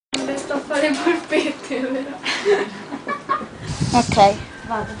sto a fare polpette, vero? Ok,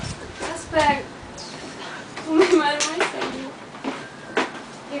 vado. Aspetta. Come mai sei?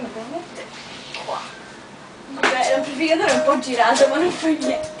 Io mi devo mettere qua. Vabbè, l'amplificatore è un po' girato, ma non fa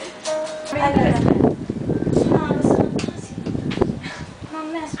niente. Allora. No, lo sono così.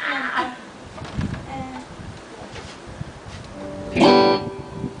 Non è spenta.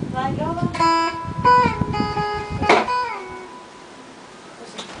 Vai, prova.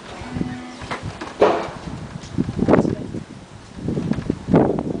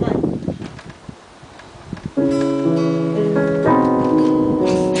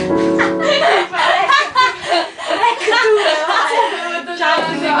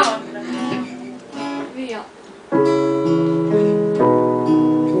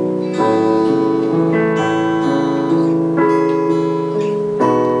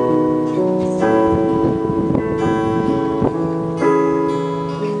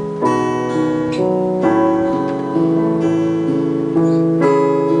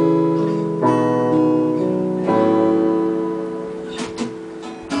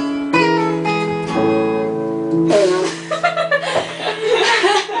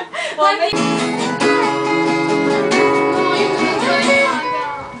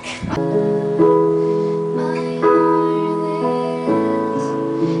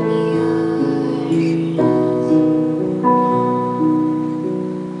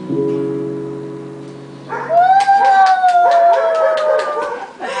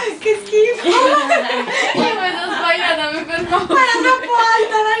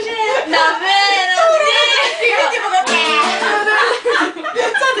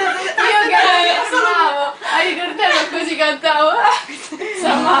 Cantavo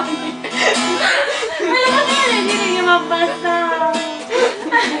Samani. Me lo potete dire che mi abbassavo?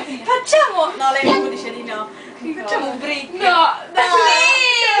 Facciamo. No, lei non dice di no. Facciamo un break. No, Dai!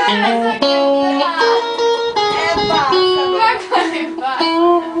 E basta. Ma quale basta?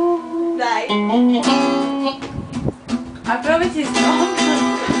 Dai. A prove ci sto.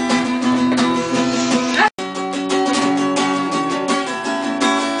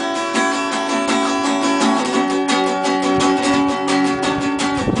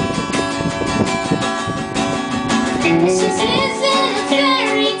 This isn't a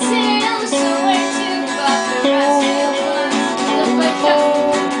fairy tale, so where to but the rest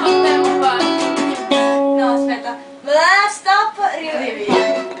No, aspetta. Stop, ridevi.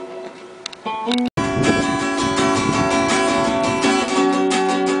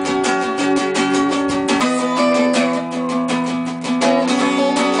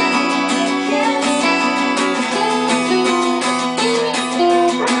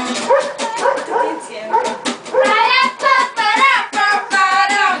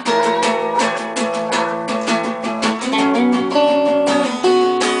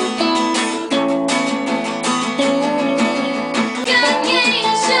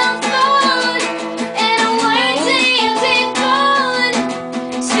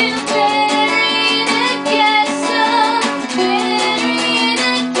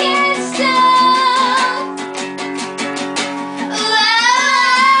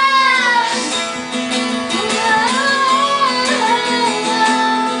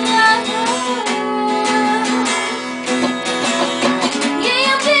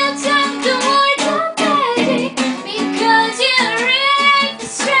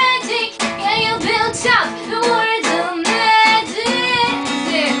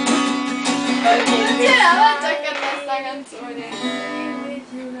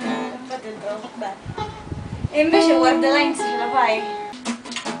 E invece guarda là se ce la fai.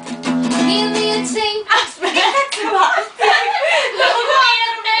 Aspetta,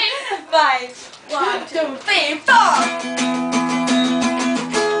 vai. 1, 2, 3, 4.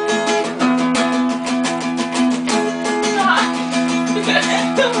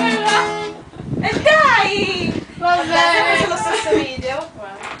 Dove va? E dai! Vabbè, siamo sullo stesso video.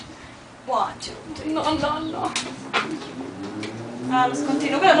 1, 2, 3. No. Ah, lo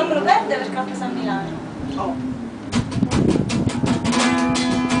scontrino, quello non me lo perde perché l'ho preso a Milano. Oh.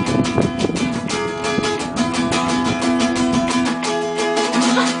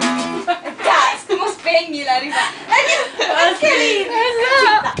 Dai, stiamo spegni la rifa. Anche lì!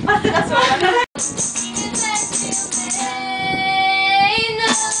 Parte da sola.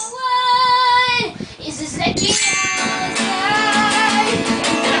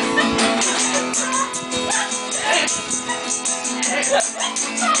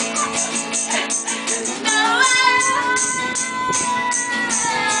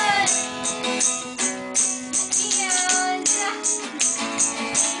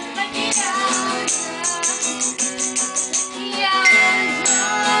 Yeah.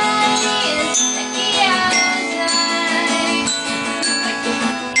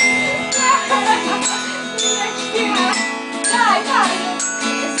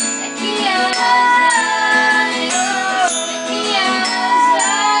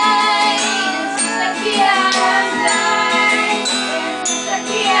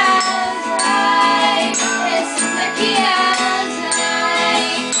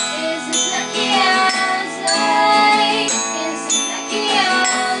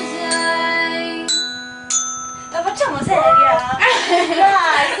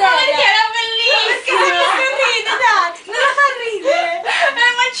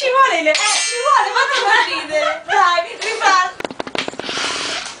 Ci vuole, fatelo ridere.